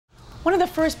One of the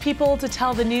first people to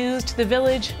tell the news to the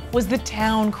village was the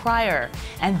town crier.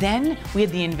 And then we had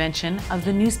the invention of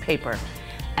the newspaper.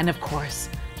 And of course,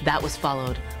 that was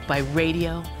followed by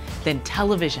radio, then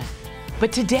television.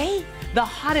 But today, the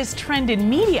hottest trend in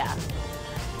media,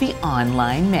 the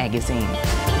online magazine.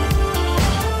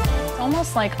 It's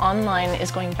almost like online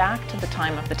is going back to the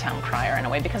time of the town crier in a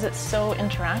way because it's so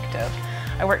interactive.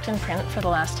 I worked in print for the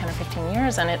last 10 or 15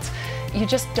 years, and you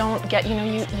just don't get,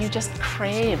 you just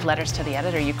crave letters to the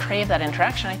editor. You crave that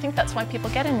interaction. I think that's why people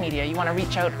get in media. You want to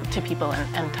reach out to people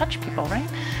and touch people, right?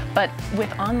 But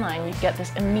with online, you get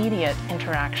this immediate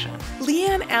interaction.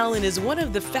 Leanne Allen is one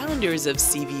of the founders of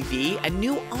CVV, a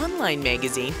new online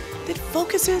magazine that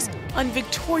focuses on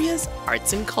Victoria's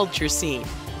arts and culture scene,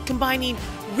 combining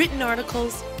written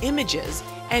articles, images,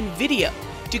 and video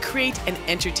to create an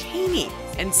entertaining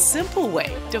and simple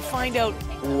way to find out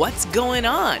what's going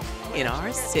on in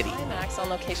our city. IMAX on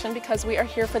location because we are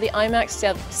here for the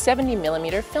IMAX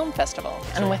 70mm Film Festival.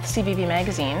 And with CVV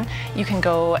Magazine, you can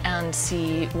go and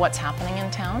see what's happening in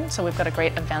town. So we've got a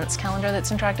great events calendar that's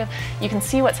interactive. You can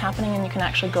see what's happening and you can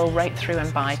actually go right through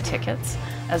and buy tickets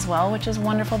as well, which is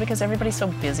wonderful because everybody's so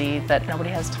busy that nobody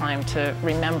has time to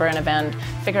remember an event,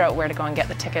 figure out where to go and get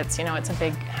the tickets. It's a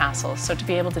big hassle. So to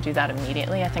be able to do that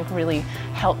immediately, I think really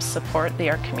helps support the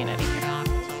art community here.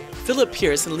 Philip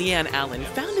Pierce and Leanne Allen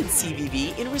founded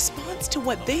CVV in response to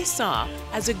what they saw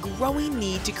as a growing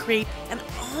need to create an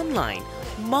online,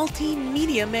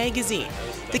 multimedia magazine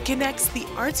that connects the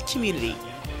arts community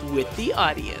with the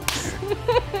audience.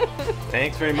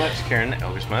 Thanks very much, Karen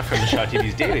Elgersma from the Shaw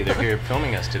TV's Daily. They're here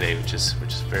filming us today, which is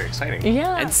very exciting.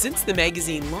 Yeah. And since the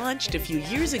magazine launched a few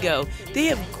years ago, they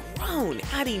have grown,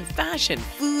 adding fashion,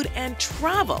 food, and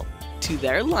travel to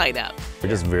their lineup. We're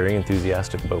just very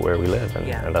enthusiastic about where we live,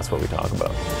 and that's what we talk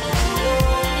about.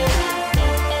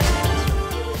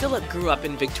 Philip grew up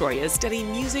in Victoria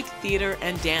studying music, theater,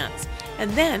 and dance, and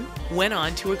then went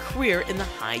on to a career in the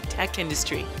high-tech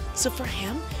industry. So for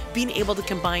him, being able to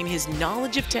combine his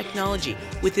knowledge of technology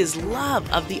with his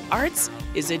love of the arts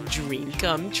is a dream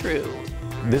come true.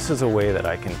 This is a way that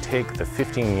I can take the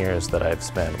 15 years that I've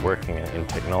spent working in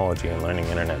technology and learning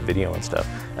internet video and stuff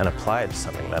and apply it to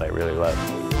something that I really love.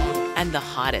 And the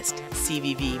hottest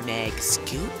CVV Mag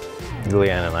scoop?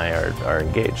 Leanne and I are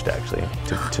engaged, actually,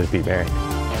 to be married.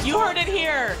 You heard it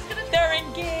here. They're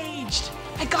engaged.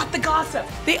 I got the gossip.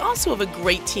 They also have a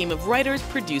great team of writers,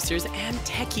 producers, and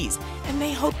techies, and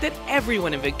they hope that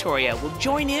everyone in Victoria will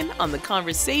join in on the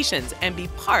conversations and be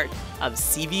part of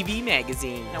CVV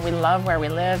Magazine. We love where we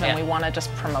live and we want to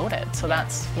just promote it. So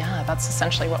that's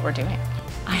essentially what we're doing.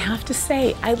 I have to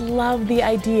say, I love the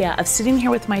idea of sitting here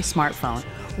with my smartphone,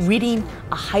 reading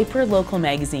a hyper-local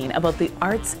magazine about the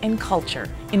arts and culture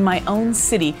in my own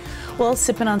city, while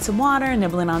sipping on some water,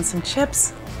 nibbling on some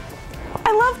chips.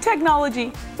 I love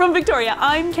technology. From Victoria,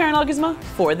 I'm Karen Elgersma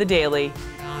for The Daily.